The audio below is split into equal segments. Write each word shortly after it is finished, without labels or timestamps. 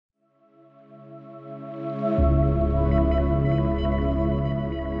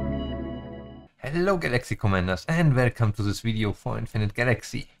Hello Galaxy Commanders and welcome to this video for Infinite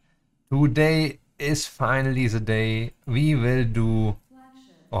Galaxy. Today is finally the day we will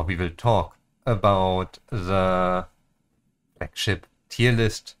talk about the flagship tier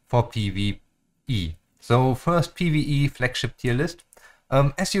list for PvE. So first PvE flagship tier list.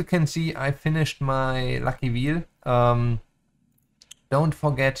 As you can see, I finished my lucky wheel. Don't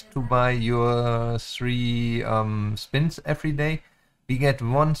forget to buy your 3 spins every day. We get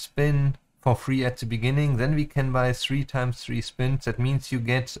 1 spin for free at the beginning, then we can buy 3 times 3 spins. That means you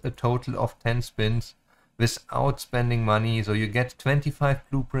get a total of 10 spins without spending money. So you get 25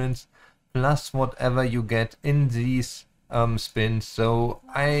 blueprints plus whatever you get in these spins. So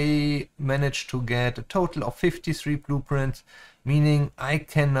I managed to get a total of 53 blueprints, meaning I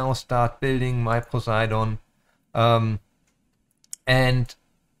can now start building my Poseidon. And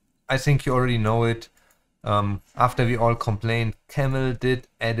I think you already know it. After we all complained, Camel did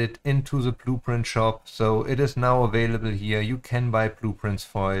add it into the blueprint shop, so it is now available here. You can buy blueprints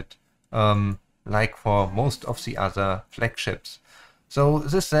for it, like for most of the other flagships. So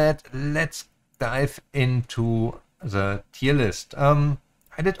this said, let's dive into the tier list. I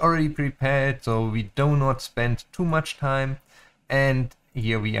did already prepare it, so we do not spend too much time, and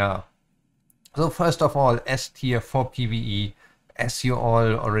here we are. So first of all, S tier for PvE, as you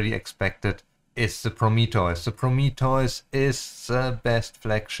all already expected, is the Prometheus. The Prometheus is the best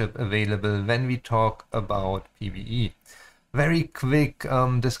flagship available when we talk about PvE. Very quick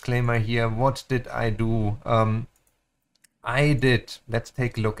disclaimer here. What did I do? Let's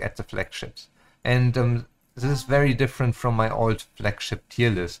take a look at the flagships. And this is very different from my old flagship tier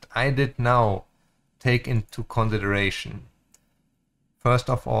list. I did now take into consideration, first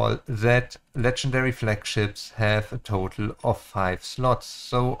of all, that legendary flagships have a total of 5 slots.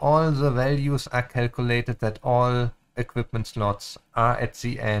 So all the values are calculated that all equipment slots are at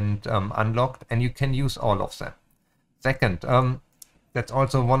the end unlocked, and you can use all of them. Second, that's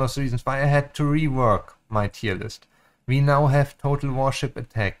also one of the reasons why I had to rework my tier list. We now have total warship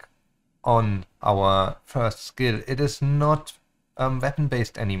attack on our first skill. It is not weapon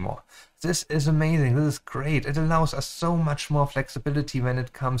based anymore. This is amazing. This is great. It allows us so much more flexibility when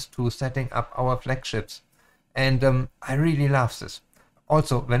it comes to setting up our flagships, and I really love this.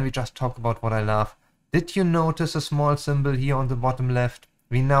 Also, when we just talk about what I love, did you notice a small symbol here on the bottom left?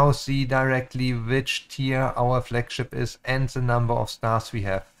 We now see directly which tier our flagship is and the number of stars we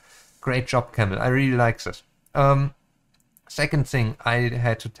have. Great job, Camel. I really like this. Second thing I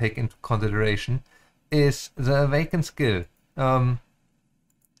had to take into consideration is the awaken skill.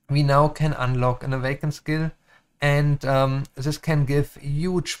 We now can unlock an awaken skill, and this can give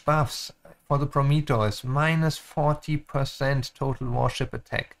huge buffs for the Prometheus. Minus 40% total warship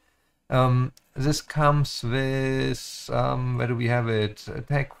attack. This comes with, where do we have it?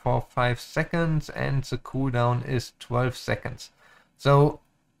 Attack for 5 seconds, and the cooldown is 12 seconds. So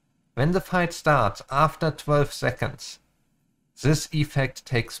when the fight starts after 12 seconds, this effect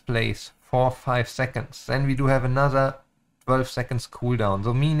takes place for 5 seconds. Then we do have another 12 seconds cooldown.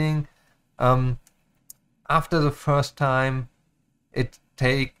 So meaning after the first time it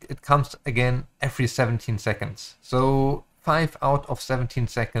comes again every 17 seconds. So 5 out of 17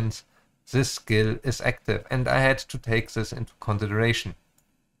 seconds this skill is active, and I had to take this into consideration.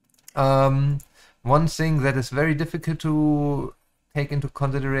 One thing that is very difficult to take into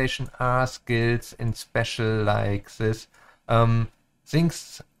consideration are skills in special like this.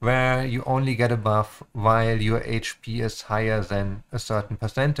 Things where you only get a buff while your HP is higher than a certain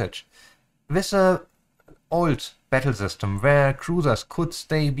percentage. With an old battle system where cruisers could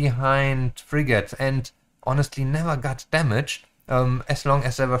stay behind frigates and honestly never got damaged, as long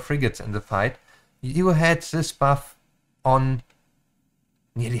as there were frigates in the fight, you had this buff on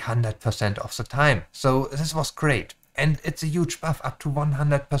nearly 100% of the time. So this was great. And it's a huge buff, up to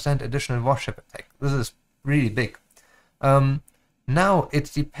 100% additional warship attack. This is really big. Now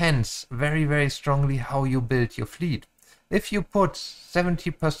it depends very, very strongly how you build your fleet. If you put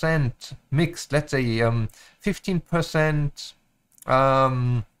 70% mixed, let's say 15%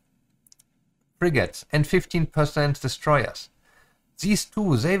 frigates and 15% destroyers, these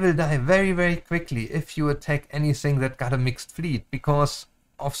two, they will die very, very quickly if you attack anything that got a mixed fleet because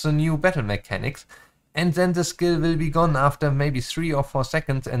of the new battle mechanics. And then the skill will be gone after maybe 3 or 4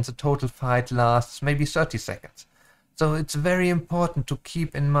 seconds, and the total fight lasts maybe 30 seconds. So it's very important to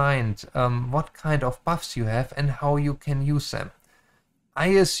keep in mind what kind of buffs you have and how you can use them. I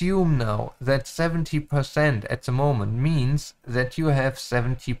assume now that 70% at the moment means that you have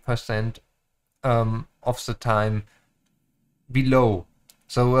 70% of the time below.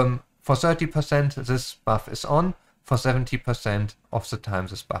 So for 30% this buff is on, for 70% of the time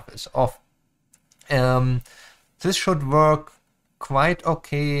this buff is off. This should work quite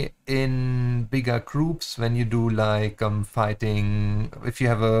okay in bigger groups when you do like fighting, if you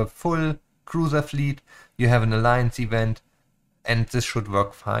have a full cruiser fleet, you have an alliance event, and this should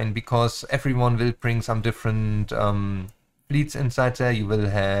work fine because everyone will bring some different fleets inside there. You will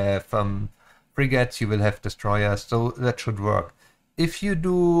have frigates, you will have destroyers, so that should work. If you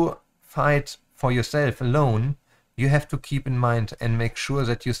do fight for yourself alone, you have to keep in mind and make sure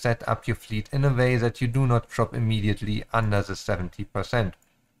that you set up your fleet in a way that you do not drop immediately under the 70%.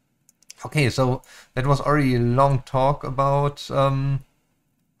 Okay, so that was already a long talk about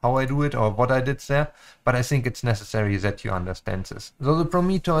how I do it or what I did there, but I think it's necessary that you understand this. So the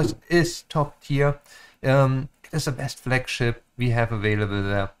Prometheus is top tier. It is the best flagship we have available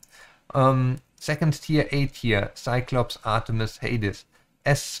there. Second tier, A tier, Cyclops, Artemis, Hades.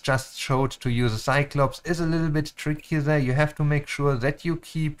 As just showed to you, the Cyclops is a little bit trickier there. You have to make sure that you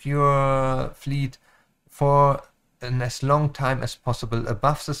keep your fleet for an as long time as possible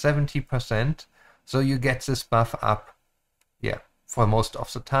above the 70%, so you get this buff up, yeah, for most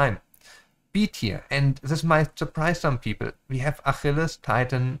of the time. B tier, and this might surprise some people, we have Achilles,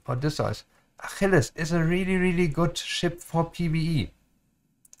 Titan, Odysseus. Achilles is a really good ship for PvE.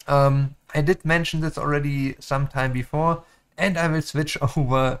 I did mention this already some time before, and I will switch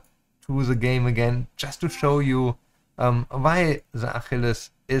over to the game again just to show you why the Achilles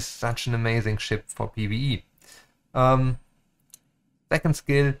is such an amazing ship for PvE. Second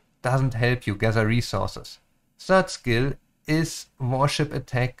skill doesn't help you gather resources. Third skill is warship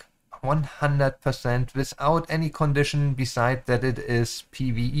attack 100% without any condition beside that it is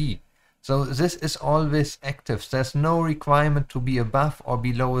PvE. So this is always active. There's no requirement to be above or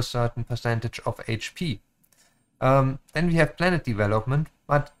below a certain percentage of HP. Then we have planet development,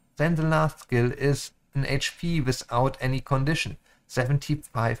 but then the last skill is an HP without any condition,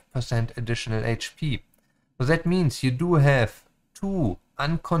 75% additional HP. So that means you do have two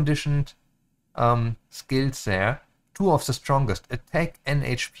unconditioned skills there, two of the strongest, attack and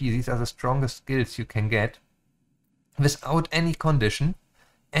HP. These are the strongest skills you can get without any condition,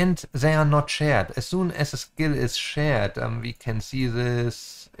 and they are not shared. As soon as a skill is shared, we can see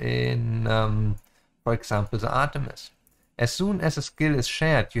this in for example, the Artemis. As soon as a skill is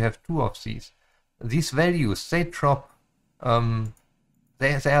shared, you have two of these. These values, they drop.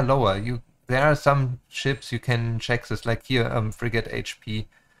 They are lower. There are some ships you can check this, like here, frigate HP.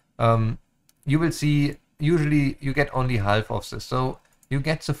 You will see usually you get only half of this, so you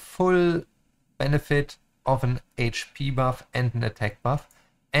get the full benefit of an HP buff and an attack buff,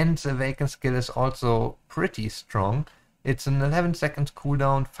 and the vacant skill is also pretty strong. It's an 11 seconds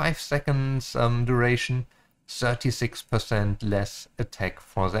cooldown, 5 seconds duration, 36% less attack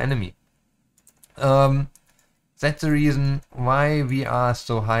for the enemy. That's the reason why we are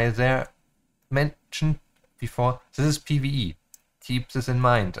so high there. Mentioned before, this is PvE. Keep this in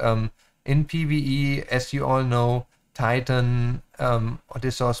mind. In PvE, as you all know, Titan,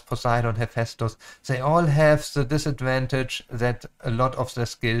 Odysseus, Poseidon, Hephaestus, they all have the disadvantage that a lot of their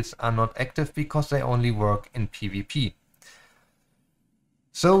skills are not active because they only work in PvP.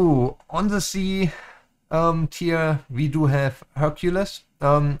 So on the sea tier we do have Hercules,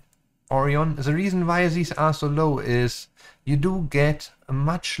 Orion. The reason why these are so low is you do get a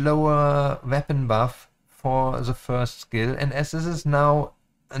much lower weapon buff for the first skill, and as this is now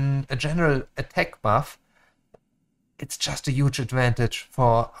a general attack buff, it's just a huge advantage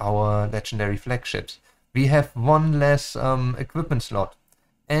for our legendary flagships. We have one less equipment slot,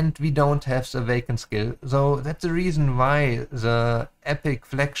 and we don't have the vacant skill. So that's the reason why the epic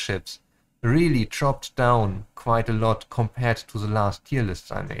flagships really dropped down quite a lot compared to the last tier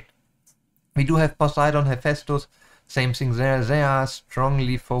lists I made. We do have Poseidon, Hephaestus, same thing there. They are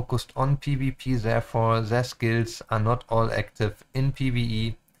strongly focused on PvP, therefore their skills are not all active in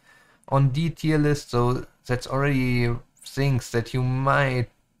PvE. On D tier list, so that's already things that you might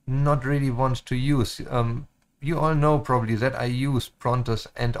not really want to use. You all know probably that I use Prontus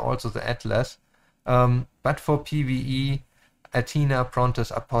and also the Atlas, but for PvE, Athena,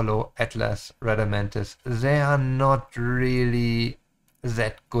 Prontus, Apollo, Atlas, Radamantis, they are not really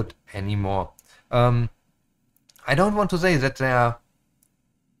that good anymore. I don't want to say that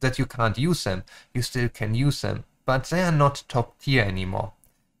that you can't use them. You still can use them, but they are not top tier anymore.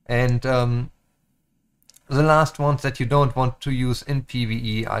 And the last ones that you don't want to use in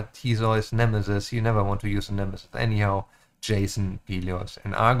PvE are Theseus, Nemesis. You never want to use a Nemesis anyhow. Jason, Peleus,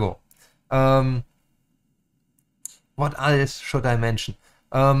 and Argo. What else should I mention?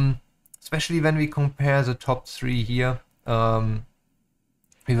 Especially when we compare the top 3 here.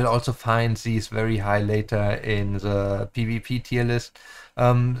 We will also find these very high later in the PvP tier list.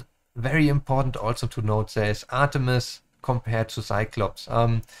 very important also to note, there is Artemis compared to Cyclops.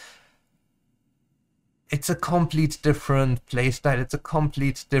 It's a complete different playstyle, it's a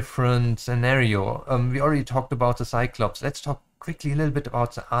complete different scenario. We already talked about the Cyclops. Let's talk quickly a little bit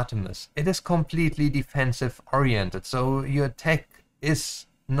about the Artemis. It is completely defensive oriented, so your attack is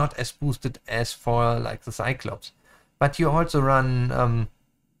not as boosted as for like the Cyclops. But you also run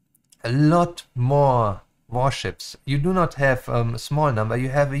a lot more warships. You do not have a small number, you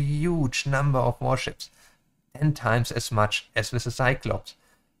have a huge number of warships. 10 times as much as with the Cyclops.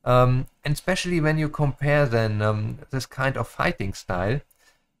 And especially when you compare then this kind of fighting style,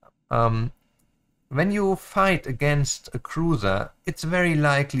 when you fight against a cruiser, it's very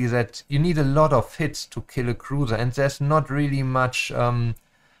likely that you need a lot of hits to kill a cruiser, and there's not really much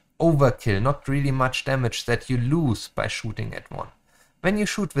overkill, not really much damage that you lose by shooting at one. When you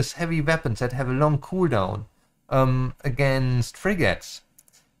shoot with heavy weapons that have a long cooldown against frigates,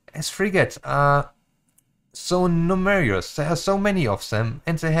 as frigates are so numerous, there are so many of them,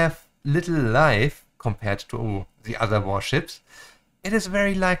 and they have little life compared to the other warships, it is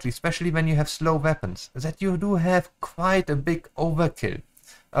very likely, especially when you have slow weapons, that you do have quite a big overkill.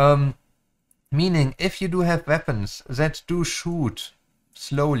 Meaning, if you do have weapons that do shoot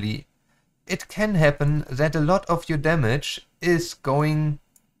slowly, it can happen that a lot of your damage is going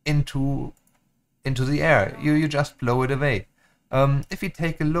into the air. You just blow it away. If you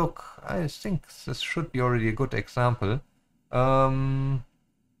take a look, I think this should be already a good example. Power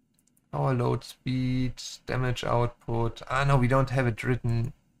load speed, damage output. Ah, no, we don't have it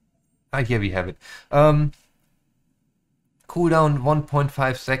written. Ah, here we have it. Cooldown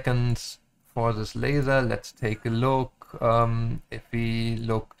 1.5 seconds for this laser. Let's take a look. If we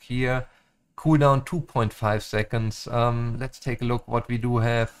look here, cooldown 2.5 seconds. Let's take a look what we do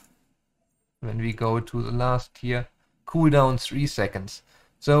have when we go to the last tier. Cooldown 3 seconds.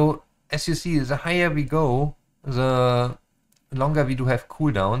 So as you see, the higher we go, the longer we do have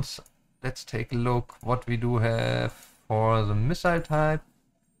cooldowns. Let's take a look what we do have for the missile type.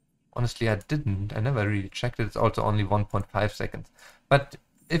 Honestly, I never really checked it. It's also only 1.5 seconds. But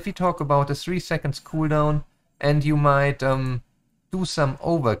if we talk about a 3 seconds cooldown, and you might do some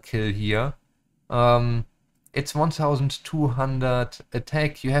overkill here, it's 1200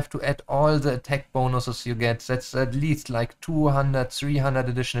 attack. You have to add all the attack bonuses you get. That's at least like 200, 300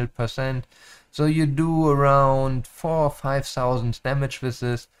 additional %. So you do around 4,000 or 5,000 damage with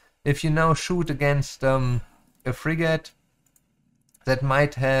this. If you now shoot against a frigate that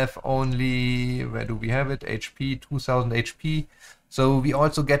might have only, where do we have it? HP, 2000 HP. So we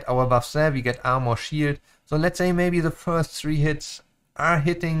also get our buffs there. We get armor, shield. So let's say maybe the first 3 hits are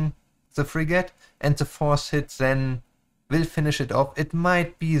hitting the frigate, and the 4th hit then will finish it off. It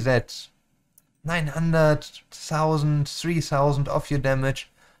might be that 900, 1000, 3000 of your damage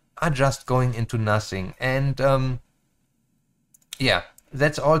are just going into nothing. And yeah,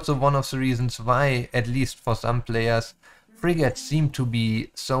 that's also one of the reasons why, at least for some players, frigates seem to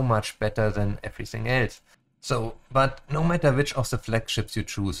be so much better than everything else. So, but no matter which of the flagships you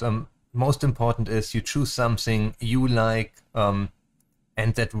choose, most important is you choose something you like, and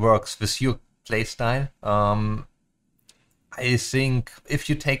that works with your playstyle. I think if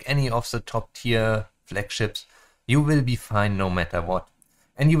you take any of the top tier flagships, you will be fine no matter what.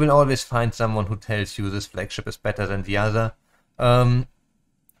 And you will always find someone who tells you this flagship is better than the other.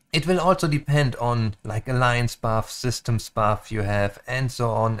 It will also depend on like alliance buff, systems buff you have, and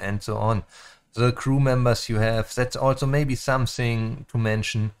so on and so on. The crew members you have, that's also maybe something to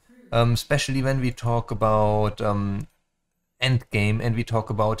mention, especially when we talk about endgame and we talk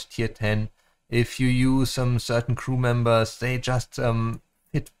about tier 10. If you use some certain crew members, they just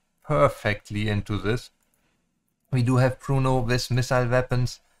fit perfectly into this. We do have Bruno with missile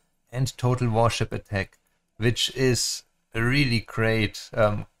weapons and total warship attack, which is a really great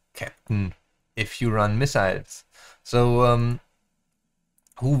captain if you run missiles. So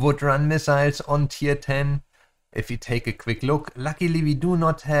who would run missiles on tier 10? If you take a quick look, luckily we do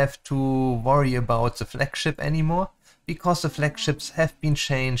not have to worry about the flagship anymore, because the flagships have been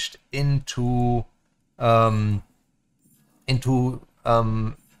changed into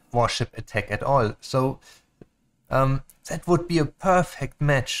warship attack at all. So that would be a perfect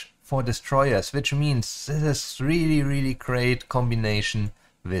match for destroyers, which means this is really great combination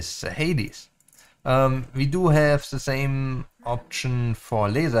with Hades. We do have the same option for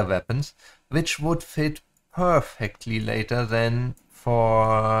laser weapons, which would fit perfectly later than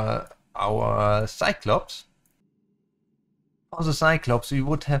for our Cyclops. For the Cyclops we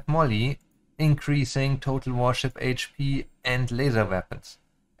would have Molly, increasing total warship HP and laser weapons.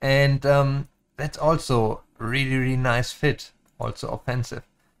 And that's also really nice fit, also offensive.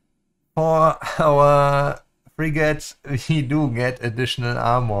 For our frigates, we do get additional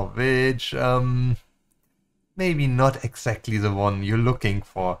armor, which maybe not exactly the one you're looking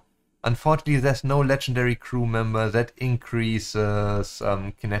for. Unfortunately, there's no legendary crew member that increases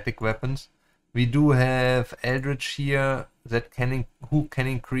kinetic weapons. We do have Eldritch here that who can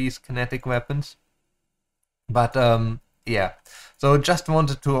increase kinetic weapons. But yeah, so just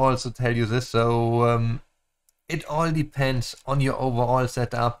wanted to also tell you this. So it all depends on your overall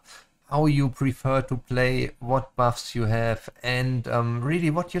setup, how you prefer to play, what buffs you have, and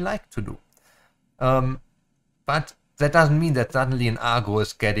really what you like to do. But that doesn't mean that suddenly an Argo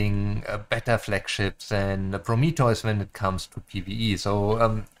is getting better flagships than Prometheus when it comes to PvE.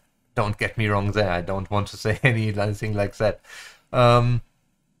 So don't get me wrong there. I don't want to say anything like that.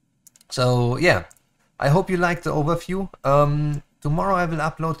 So yeah, I hope you liked the overview. Tomorrow I will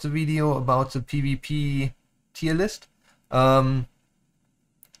upload the video about the PvP tier list. And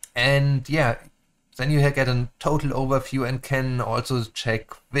yeah, then you get a total overview and can also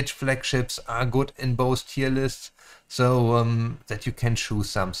check which flagships are good in both tier lists, so that you can choose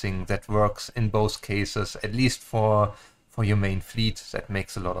something that works in both cases, at least for your main fleet. That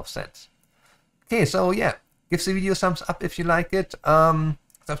makes a lot of sense. Okay, so yeah, give the video a thumbs up if you like it.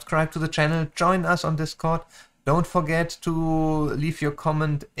 Subscribe to the channel, join us on Discord. Don't forget to leave your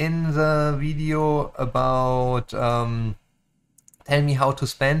comment in the video about tell me how to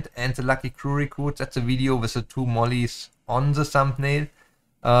spend and the lucky crew recruit. That's a video with the 2 mollies on the thumbnail.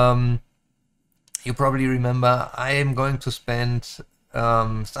 You probably remember I am going to spend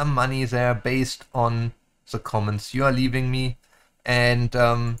some money there based on the comments you are leaving me. And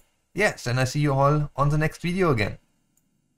yes, and I see you all on the next video again.